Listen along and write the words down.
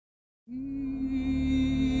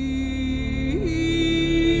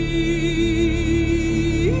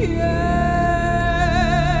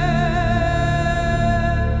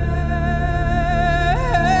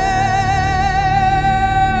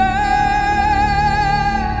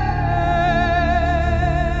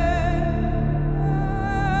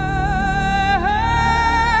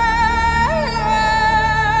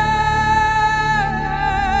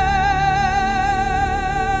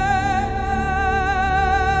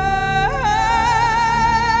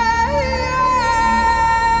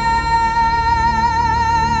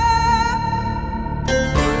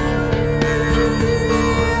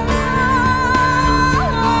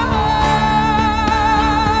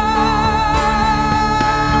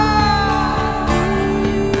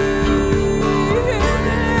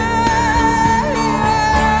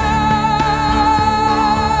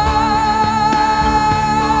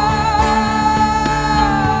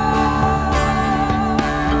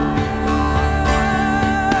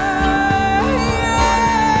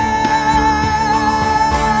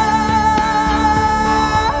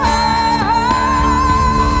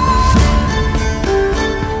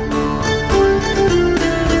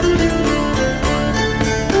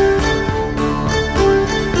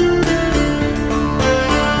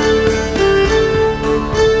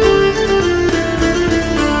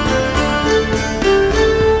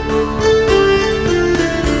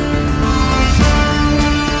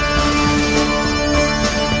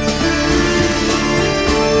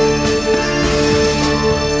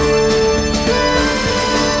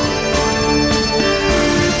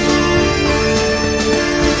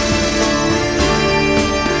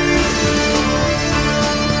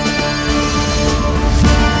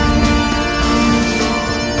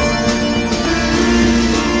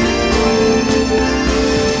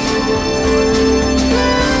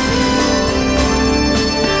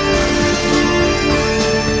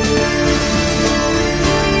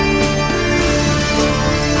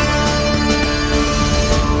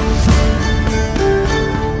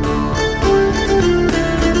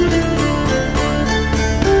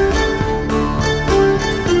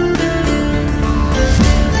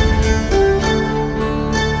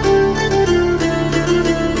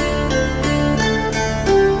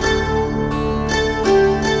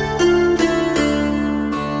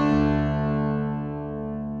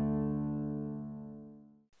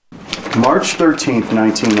March 13th,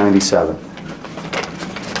 1997.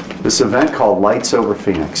 This event called Lights Over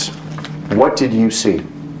Phoenix. What did you see?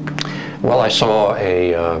 Well, I saw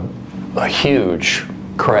a huge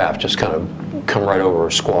craft just kind of come right over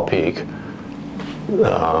Squaw Peak.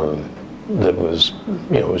 That was,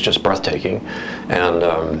 it was just breathtaking. And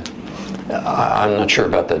I'm not sure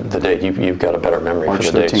about the date. You've got a better memory March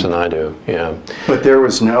for the 13th. dates than I do. Yeah. But there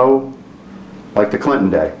was no, like the Clinton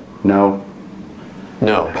day, no.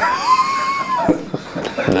 No.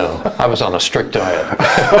 No, I was on a strict diet.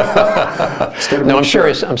 No, I'm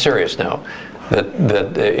serious. I'm serious now. That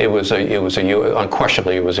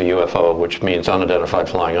unquestionably it was a UFO, which means unidentified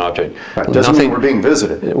flying object. Right. Doesn't mean we're being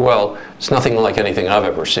visited. Well, it's nothing like anything I've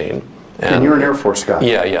ever seen. And you're an Air Force guy.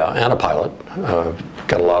 Yeah, yeah, and a pilot.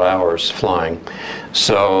 Got a lot of hours flying,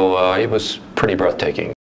 so it was pretty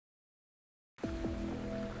breathtaking.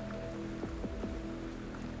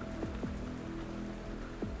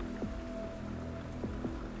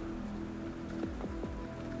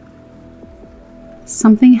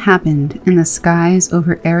 Something happened in the skies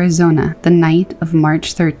over Arizona the night of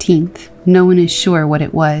March 13th. No one is sure what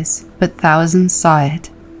it was, but thousands saw it.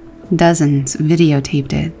 Dozens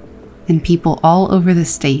videotaped it, and people all over the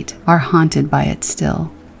state are haunted by it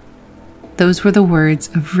still. Those were the words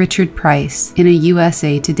of Richard Price in a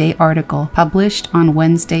USA Today article published on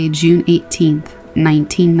Wednesday, June 18th,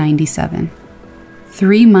 1997.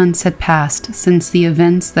 3 months had passed since the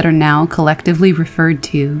events that are now collectively referred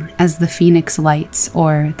to as the Phoenix Lights,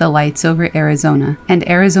 or the Lights over Arizona, and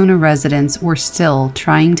Arizona residents were still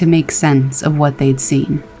trying to make sense of what they'd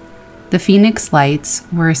seen. The Phoenix Lights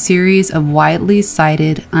were a series of widely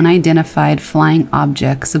sighted, unidentified flying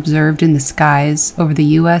objects observed in the skies over the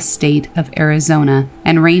U.S. state of Arizona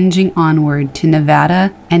and ranging onward to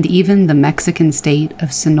Nevada and even the Mexican state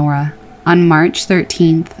of Sonora. On March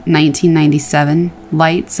 13, 1997,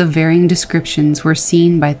 lights of varying descriptions were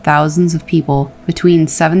seen by thousands of people between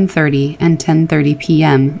 7:30 and 10:30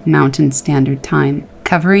 p.m. Mountain Standard Time,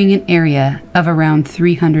 covering an area of around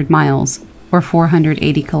 300 miles, or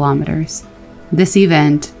 480 kilometers. This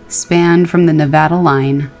event spanned from the Nevada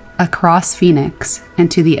line, across Phoenix,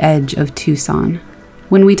 and to the edge of Tucson.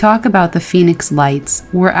 When we talk about the Phoenix Lights,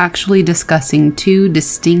 we're actually discussing two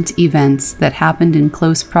distinct events that happened in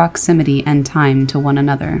close proximity and time to one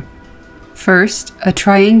another. First, a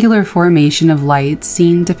triangular formation of lights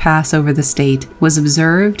seen to pass over the state was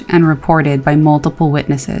observed and reported by multiple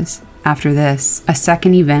witnesses. After this, a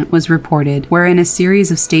second event was reported wherein a series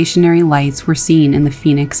of stationary lights were seen in the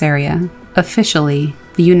Phoenix area. Officially,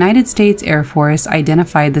 the United States Air Force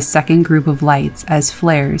identified the second group of lights as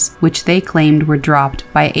flares, which they claimed were dropped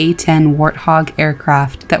by A-10 Warthog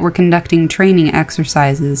aircraft that were conducting training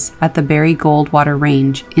exercises at the Barry Goldwater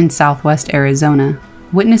Range in southwest Arizona.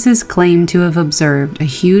 Witnesses claim to have observed a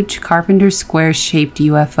huge carpenter square-shaped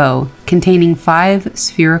UFO containing 5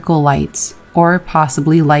 spherical lights, or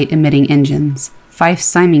possibly light-emitting engines. Fife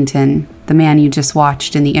Symington, the man you just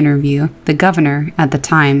watched in the interview, the governor at the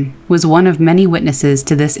time, was one of many witnesses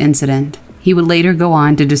to this incident. He would later go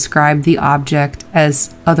on to describe the object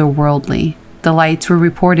as otherworldly. The lights were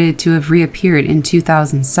reported to have reappeared in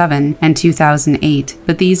 2007 and 2008,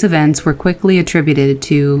 but these events were quickly attributed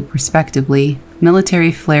to, respectively,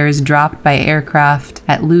 military flares dropped by aircraft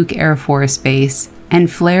at Luke Air Force Base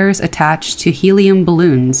and flares attached to helium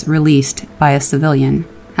balloons released by a civilian.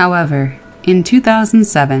 However, in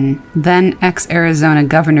 2007, then ex-Arizona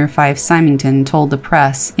Governor Fife Symington told the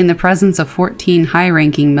press, in the presence of 14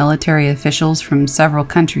 high-ranking military officials from several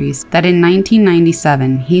countries, that in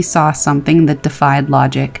 1997 he saw something that defied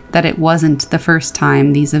logic, that it wasn't the first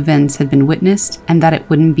time these events had been witnessed, and that it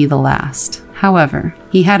wouldn't be the last. However,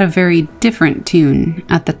 he had a very different tune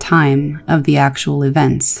at the time of the actual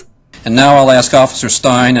events. And now I'll ask Officer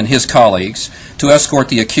Stein and his colleagues to escort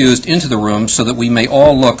the accused into the room so that we may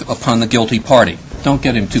all look upon the guilty party. Don't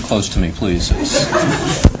get him too close to me, please.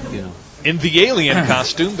 In the alien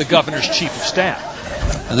costume, the governor's chief of staff.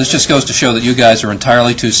 Now, this just goes to show that you guys are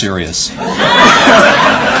entirely too serious.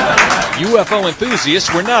 UFO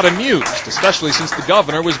enthusiasts were not amused, especially since the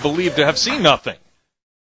governor was believed to have seen nothing.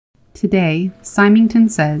 Today, Symington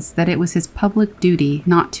says that it was his public duty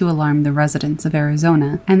not to alarm the residents of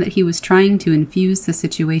Arizona, and that he was trying to infuse the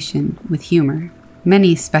situation with humor.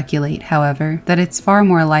 Many speculate, however, that it's far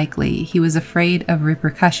more likely he was afraid of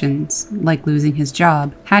repercussions, like losing his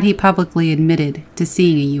job, had he publicly admitted to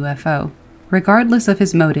seeing a UFO. Regardless of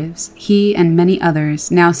his motives, he and many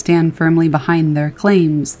others now stand firmly behind their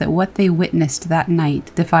claims that what they witnessed that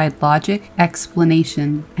night defied logic,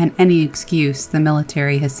 explanation, and any excuse the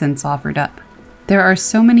military has since offered up. There are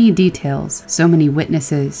so many details, so many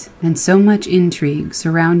witnesses, and so much intrigue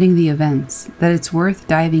surrounding the events that it's worth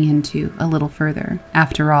diving into a little further.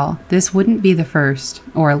 After all, this wouldn't be the first,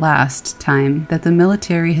 or last, time that the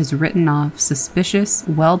military has written off suspicious,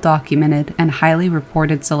 well-documented, and highly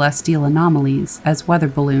reported celestial anomalies as weather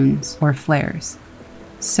balloons or flares.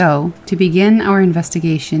 So, to begin our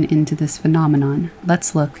investigation into this phenomenon,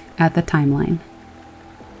 let's look at the timeline.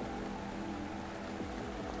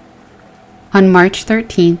 On March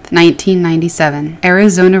 13, 1997,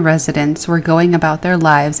 Arizona residents were going about their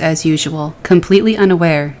lives as usual, completely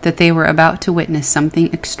unaware that they were about to witness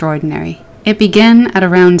something extraordinary. It began at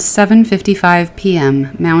around 7:55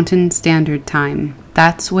 p.m. Mountain Standard Time.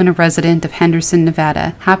 That's when a resident of Henderson,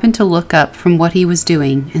 Nevada, happened to look up from what he was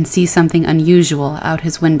doing and see something unusual out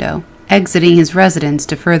his window. Exiting his residence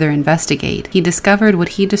to further investigate, he discovered what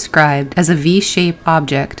he described as a V-shaped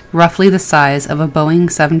object, roughly the size of a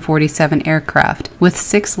Boeing 747 aircraft, with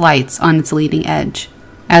 6 lights on its leading edge.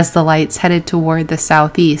 As the lights headed toward the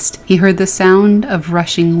southeast, he heard the sound of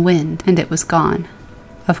rushing wind, and it was gone.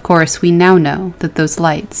 Of course, we now know that those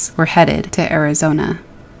lights were headed to Arizona.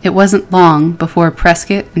 It wasn't long before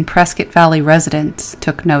Prescott and Prescott Valley residents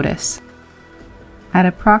took notice. At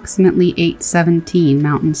approximately 8:17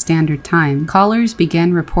 Mountain Standard Time, callers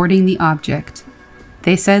began reporting the object.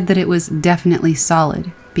 They said that it was definitely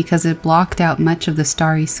solid because it blocked out much of the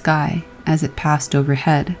starry sky as it passed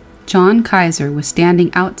overhead. John Kaiser was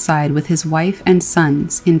standing outside with his wife and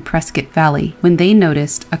sons in Prescott Valley when they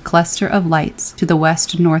noticed a cluster of lights to the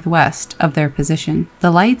west-northwest of their position.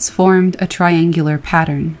 The lights formed a triangular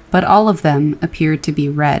pattern, but all of them appeared to be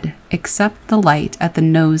red, except the light at the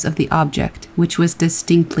nose of the object, which was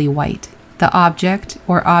distinctly white. The object,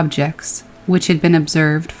 or objects, which had been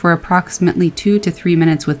observed for approximately 2 to 3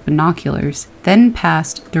 minutes with binoculars, then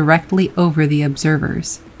passed directly over the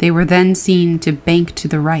observers. They were then seen to bank to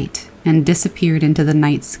the right and disappeared into the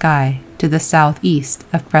night sky to the southeast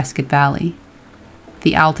of Prescott Valley.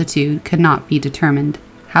 The altitude could not be determined.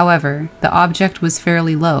 However, the object was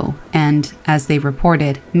fairly low and, as they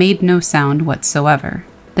reported, made no sound whatsoever.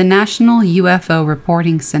 The National UFO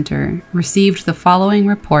Reporting Center received the following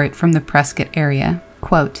report from the Prescott area.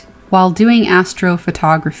 Quote, "While doing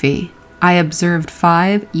astrophotography, I observed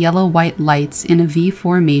 5 yellow-white lights in a V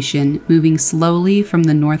formation moving slowly from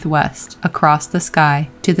the northwest across the sky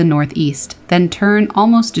to the northeast, then turn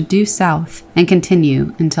almost due south and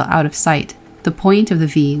continue until out of sight. The point of the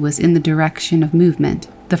V was in the direction of movement.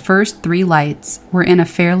 The first 3 lights were in a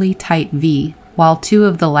fairly tight V, while 2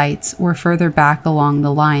 of the lights were further back along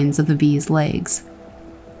the lines of the V's legs.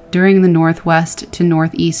 During the northwest to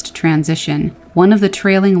northeast transition, one of the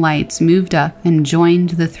trailing lights moved up and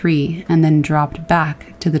joined the 3 and then dropped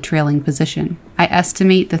back to the trailing position. I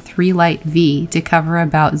estimate the 3-light V to cover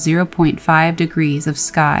about 0.5 degrees of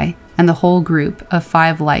sky and the whole group of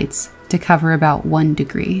 5 lights to cover about 1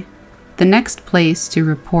 degree. The next place to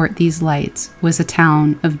report these lights was a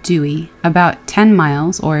town of Dewey, about 10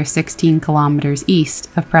 miles or 16 kilometers east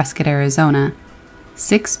of Prescott, Arizona.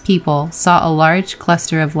 6 people saw a large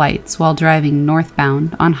cluster of lights while driving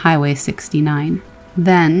northbound on Highway 69.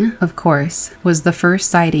 Then, of course, was the first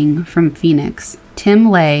sighting from Phoenix. Tim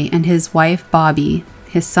Lay and his wife Bobby,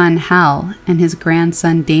 his son Hal, and his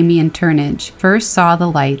grandson Damian Turnage first saw the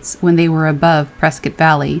lights when they were above Prescott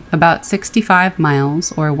Valley, about 65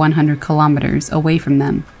 miles or 100 kilometers away from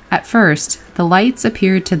them. At first, the lights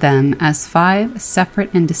appeared to them as 5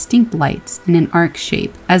 separate and distinct lights in an arc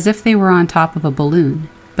shape, as if they were on top of a balloon,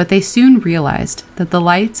 but they soon realized that the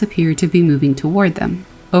lights appeared to be moving toward them.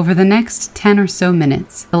 Over the next 10 or so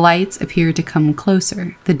minutes, the lights appeared to come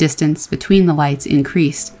closer, the distance between the lights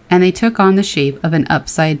increased, and they took on the shape of an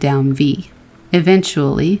upside-down V.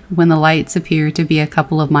 Eventually, when the lights appeared to be a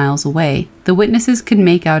couple of miles away, the witnesses could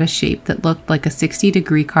make out a shape that looked like a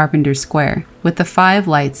 60-degree carpenter square, with the 5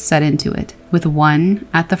 lights set into it, with 1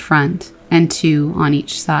 at the front and 2 on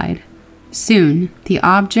each side. Soon, the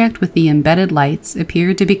object with the embedded lights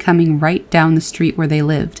appeared to be coming right down the street where they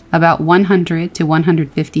lived, about 100 to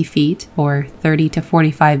 150 feet, or 30 to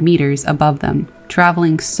 45 meters above them,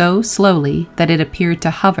 traveling so slowly that it appeared to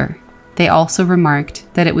hover. They also remarked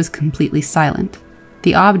that it was completely silent.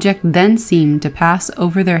 The object then seemed to pass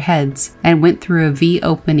over their heads and went through a V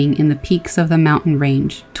opening in the peaks of the mountain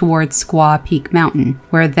range towards Squaw Peak Mountain,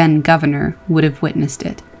 where then Governor would have witnessed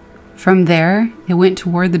it. From there, it went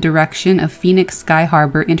toward the direction of Phoenix Sky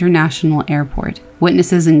Harbor International Airport.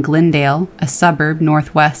 Witnesses in Glendale, a suburb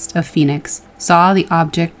northwest of Phoenix, saw the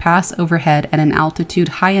object pass overhead at an altitude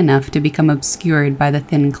high enough to become obscured by the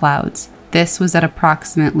thin clouds. This was at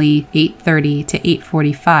approximately 8:30 to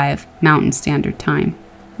 8:45 Mountain Standard Time.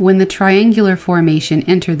 When the triangular formation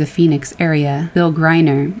entered the Phoenix area, Bill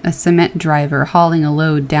Greiner, a cement driver hauling a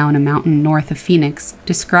load down a mountain north of Phoenix,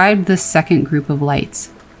 described this second group of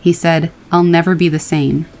lights. He said, "I'll never be the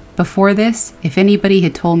same. Before this, if anybody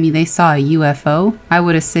had told me they saw a UFO, I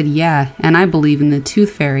would have said yeah, and I believe in the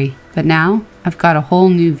Tooth Fairy. But now, I've got a whole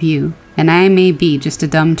new view. And I may be just a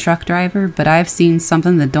dumb truck driver, but I've seen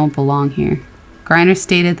something that don't belong here." Greiner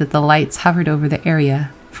stated that the lights hovered over the area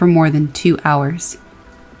for more than 2 hours.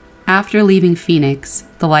 After leaving Phoenix,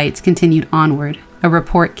 the lights continued onward. A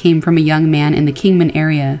report came from a young man in the Kingman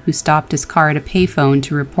area who stopped his car at a payphone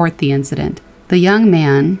to report the incident. The young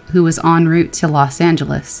man, who was en route to Los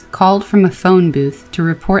Angeles, called from a phone booth to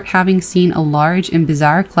report having seen a large and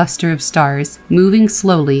bizarre cluster of stars moving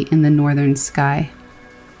slowly in the northern sky.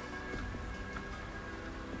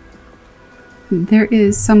 There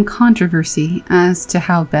is some controversy as to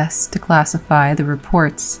how best to classify the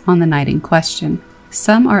reports on the night in question.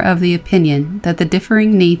 Some are of the opinion that the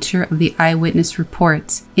differing nature of the eyewitness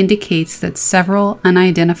reports indicates that several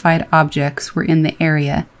unidentified objects were in the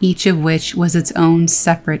area, each of which was its own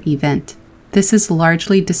separate event. This is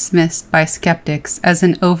largely dismissed by skeptics as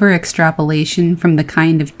an over-extrapolation from the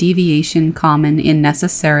kind of deviation common in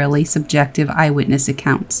necessarily subjective eyewitness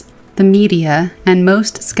accounts. The media and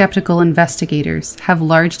most skeptical investigators have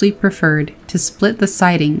largely preferred to split the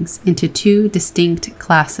sightings into 2 distinct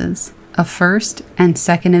classes, a first and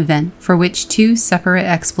second event for which 2 separate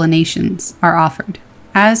explanations are offered.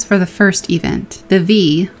 As for the first event, the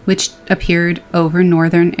V, which appeared over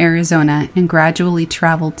northern Arizona and gradually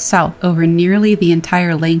traveled south over nearly the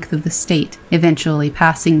entire length of the state, eventually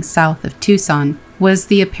passing south of Tucson, was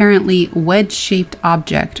the apparently wedge-shaped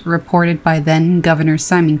object reported by then Governor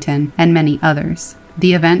Symington and many others.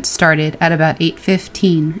 The event started at about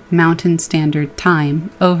 8:15 Mountain Standard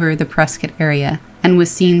Time over the Prescott area and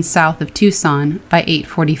was seen south of Tucson by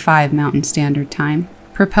 8:45 Mountain Standard Time.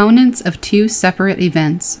 Proponents of two separate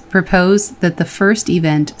events propose that the first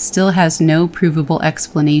event still has no provable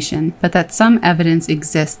explanation, but that some evidence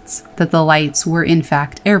exists that the lights were in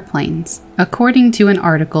fact airplanes. According to an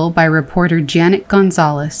article by reporter Janet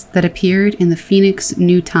Gonzalez that appeared in the Phoenix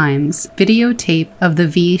New Times, videotape of the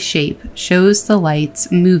V shape shows the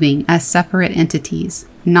lights moving as separate entities,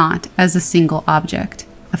 not as a single object.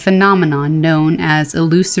 A phenomenon known as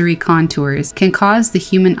illusory contours can cause the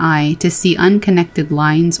human eye to see unconnected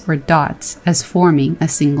lines or dots as forming a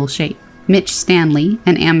single shape. Mitch Stanley,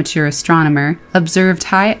 an amateur astronomer, observed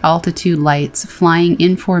high-altitude lights flying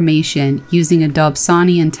in formation using a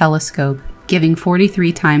Dobsonian telescope, giving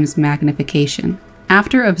 43 times magnification.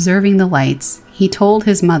 After observing the lights, he told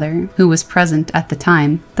his mother, who was present at the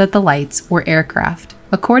time, that the lights were aircraft.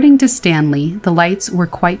 According to Stanley, the lights were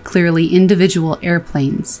quite clearly individual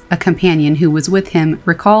airplanes. A companion who was with him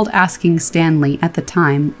recalled asking Stanley at the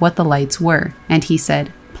time what the lights were, and he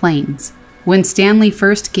said, "Planes." When Stanley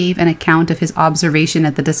first gave an account of his observation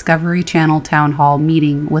at the Discovery Channel town hall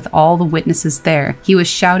meeting with all the witnesses there, he was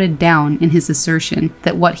shouted down in his assertion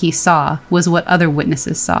that what he saw was what other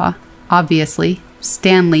witnesses saw. Obviously,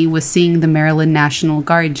 Stanley was seeing the Maryland National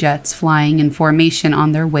Guard jets flying in formation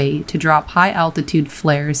on their way to drop high-altitude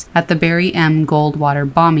flares at the Barry M. Goldwater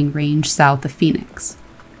bombing range south of Phoenix.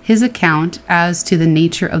 His account as to the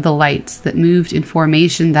nature of the lights that moved in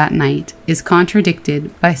formation that night is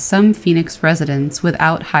contradicted by some Phoenix residents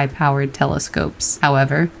without high-powered telescopes,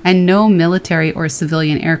 however, and no military or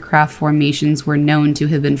civilian aircraft formations were known to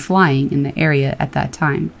have been flying in the area at that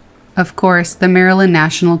time. Of course, the Maryland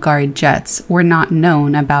National Guard jets were not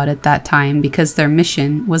known about at that time because their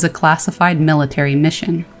mission was a classified military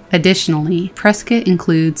mission. Additionally, Prescott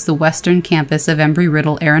includes the western campus of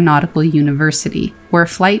Embry-Riddle Aeronautical University, where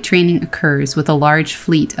flight training occurs with a large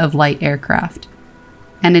fleet of light aircraft.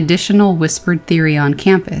 An additional whispered theory on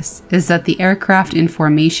campus is that the aircraft in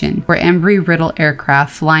formation were Embry-Riddle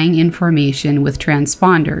aircraft flying in formation with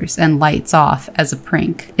transponders and lights off as a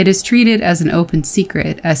prank. It is treated as an open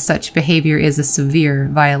secret, as such behavior is a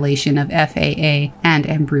severe violation of FAA and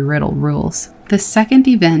Embry-Riddle rules. The second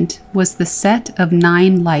event was the set of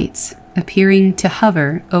 9 lights appearing to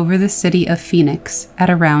hover over the city of Phoenix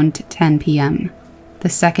at around 10 p.m. The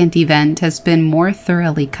second event has been more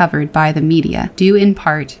thoroughly covered by the media, due in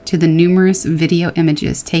part to the numerous video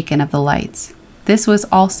images taken of the lights. This was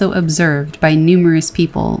also observed by numerous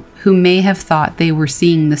people who may have thought they were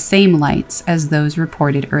seeing the same lights as those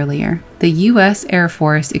reported earlier. The U.S. Air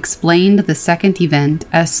Force explained the second event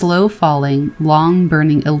as slow-falling,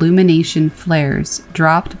 long-burning illumination flares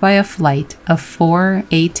dropped by a flight of 4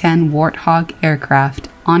 A-10 Warthog aircraft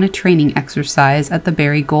on a training exercise at the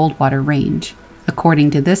Barry Goldwater Range. According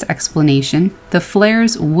to this explanation, the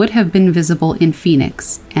flares would have been visible in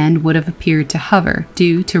Phoenix and would have appeared to hover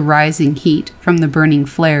due to rising heat from the burning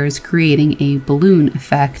flares creating a balloon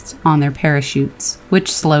effect on their parachutes,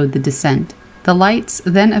 which slowed the descent. The lights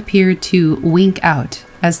then appeared to wink out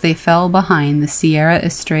as they fell behind the Sierra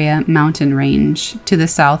Estrella mountain range to the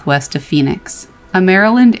southwest of Phoenix. A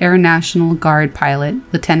Maryland Air National Guard pilot,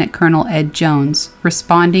 Lieutenant Colonel Ed Jones,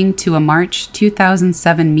 responding to a March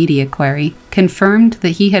 2007 media query, confirmed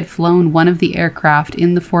that he had flown one of the aircraft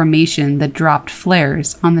in the formation that dropped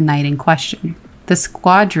flares on the night in question. The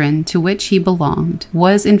squadron to which he belonged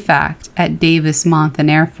was in fact at Davis-Monthan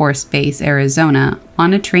Air Force Base, Arizona,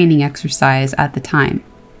 on a training exercise at the time,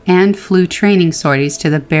 and flew training sorties to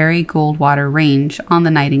the Barry Goldwater Range on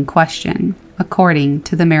the night in question, according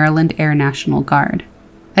to the Maryland Air National Guard.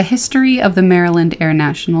 A history of the Maryland Air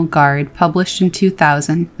National Guard, published in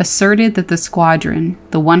 2000, asserted that the squadron,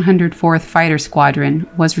 the 104th Fighter Squadron,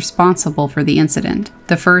 was responsible for the incident.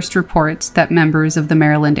 The first reports that members of the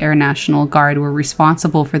Maryland Air National Guard were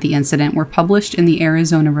responsible for the incident were published in the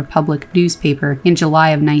Arizona Republic newspaper in July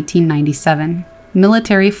of 1997.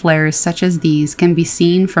 Military flares such as these can be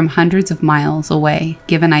seen from hundreds of miles away,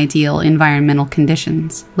 given ideal environmental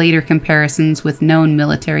conditions. Later comparisons with known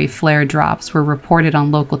military flare drops were reported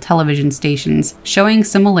on local television stations, showing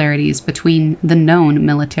similarities between the known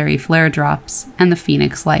military flare drops and the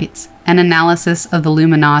Phoenix lights. An analysis of the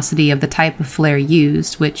luminosity of the type of flare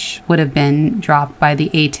used, which would have been dropped by the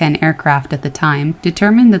A-10 aircraft at the time,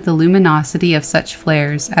 determined that the luminosity of such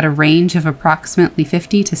flares at a range of approximately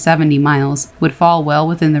 50 to 70 miles would fall well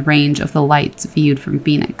within the range of the lights viewed from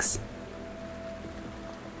Phoenix.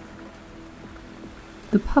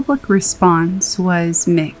 The public response was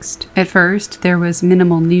mixed. At first, there was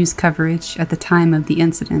minimal news coverage at the time of the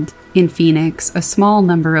incident. In Phoenix, a small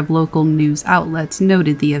number of local news outlets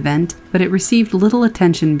noted the event, but it received little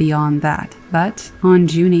attention beyond that. But on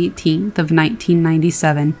June 18th of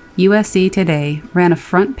 1997, USA Today ran a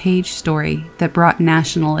front-page story that brought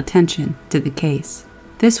national attention to the case.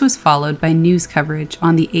 This was followed by news coverage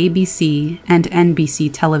on the ABC and NBC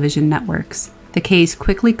television networks. The case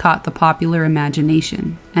quickly caught the popular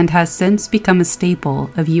imagination and has since become a staple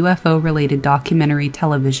of UFO-related documentary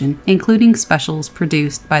television, including specials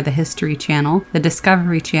produced by the History Channel, the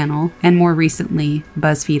Discovery Channel, and more recently,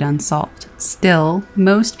 BuzzFeed Unsolved. Still,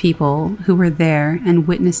 most people who were there and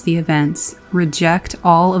witnessed the events reject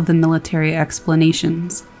all of the military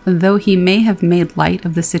explanations. Though he may have made light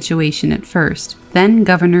of the situation at first, then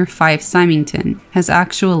Governor Fife Symington has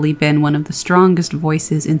actually been one of the strongest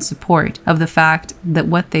voices in support of the fact that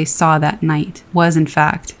what they saw that night was in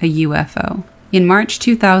fact a UFO. In March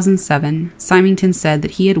 2007, Symington said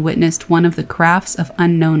that he had witnessed one of the crafts of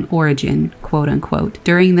unknown origin, quote-unquote,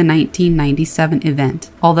 during the 1997 event,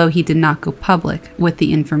 although he did not go public with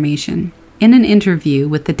the information. In an interview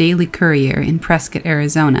with the Daily Courier in Prescott,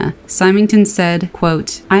 Arizona, Symington said,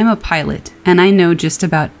 quote, "I'm a pilot, and I know just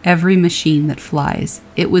about every machine that flies.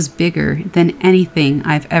 It was bigger than anything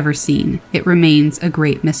I've ever seen. It remains a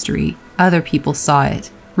great mystery. Other people saw it.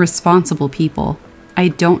 Responsible people. I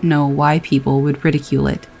don't know why people would ridicule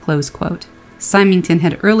it," close quote. Symington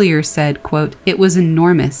had earlier said, quote, "It was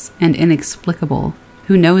enormous and inexplicable.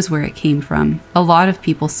 Who knows where it came from? A lot of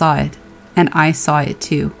people saw it, and I saw it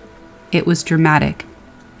too. It was dramatic,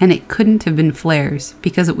 and it couldn't have been flares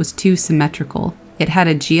because it was too symmetrical. It had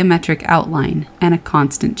a geometric outline and a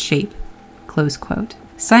constant shape," close quote.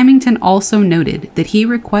 Symington also noted that he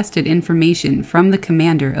requested information from the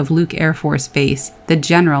commander of Luke Air Force Base, the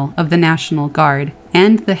general of the National Guard,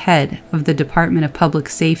 and the head of the Department of Public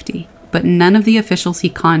Safety, but none of the officials he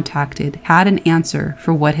contacted had an answer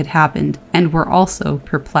for what had happened and were also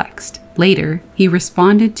perplexed. Later, he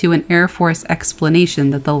responded to an Air Force explanation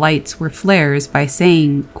that the lights were flares by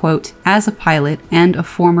saying, quote, "As a pilot and a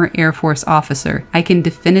former Air Force officer, I can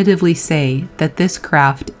definitively say that this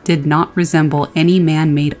craft did not resemble any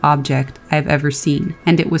man-made object I've ever seen,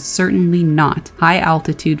 and it was certainly not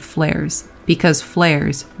high-altitude flares, because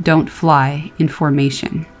flares don't fly in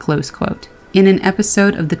formation," close quote. In an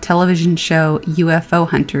episode of the television show UFO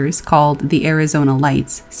Hunters called The Arizona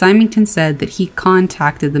Lights, Symington said that he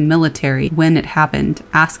contacted the military when it happened,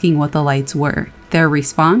 asking what the lights were. Their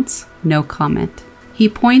response? No comment. He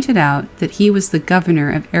pointed out that he was the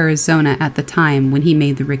governor of Arizona at the time when he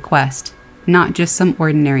made the request, not just some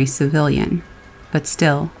ordinary civilian. But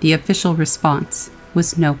still, the official response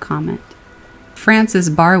was no comment. Frances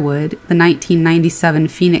Barwood, the 1997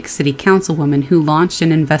 Phoenix City Councilwoman who launched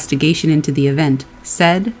an investigation into the event,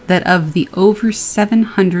 said that of the over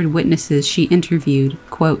 700 witnesses she interviewed,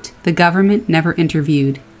 quote, "The government never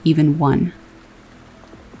interviewed even one."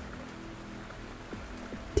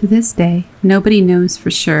 To this day, nobody knows for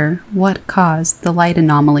sure what caused the light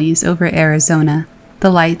anomalies over Arizona. The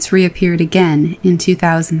lights reappeared again in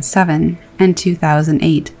 2007 and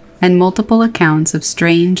 2008. And multiple accounts of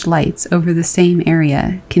strange lights over the same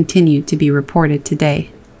area continue to be reported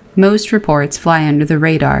today. Most reports fly under the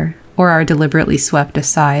radar or are deliberately swept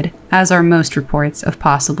aside, as are most reports of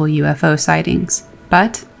possible UFO sightings.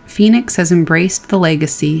 But Phoenix has embraced the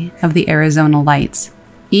legacy of the Arizona Lights.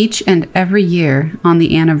 Each and every year on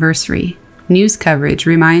the anniversary, news coverage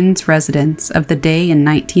reminds residents of the day in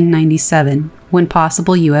 1997 when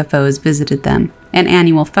possible UFOs visited them. An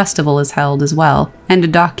annual festival is held as well, and a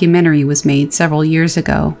documentary was made several years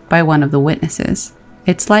ago by one of the witnesses.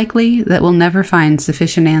 It's likely that we'll never find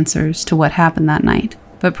sufficient answers to what happened that night,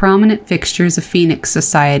 but prominent fixtures of Phoenix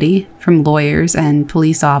society, from lawyers and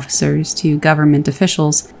police officers to government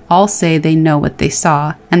officials, all say they know what they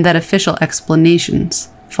saw and that official explanations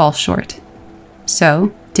fall short.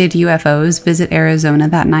 So, did UFOs visit Arizona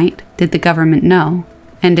that night? Did the government know?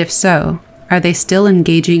 And if so, are they still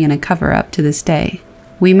engaging in a cover-up to this day?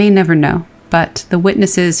 We may never know, but the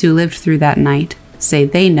witnesses who lived through that night say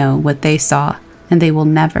they know what they saw, and they will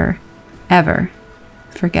never, ever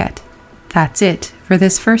forget. That's it for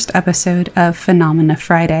this first episode of Phenomena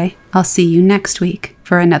Friday. I'll see you next week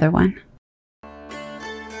for another one.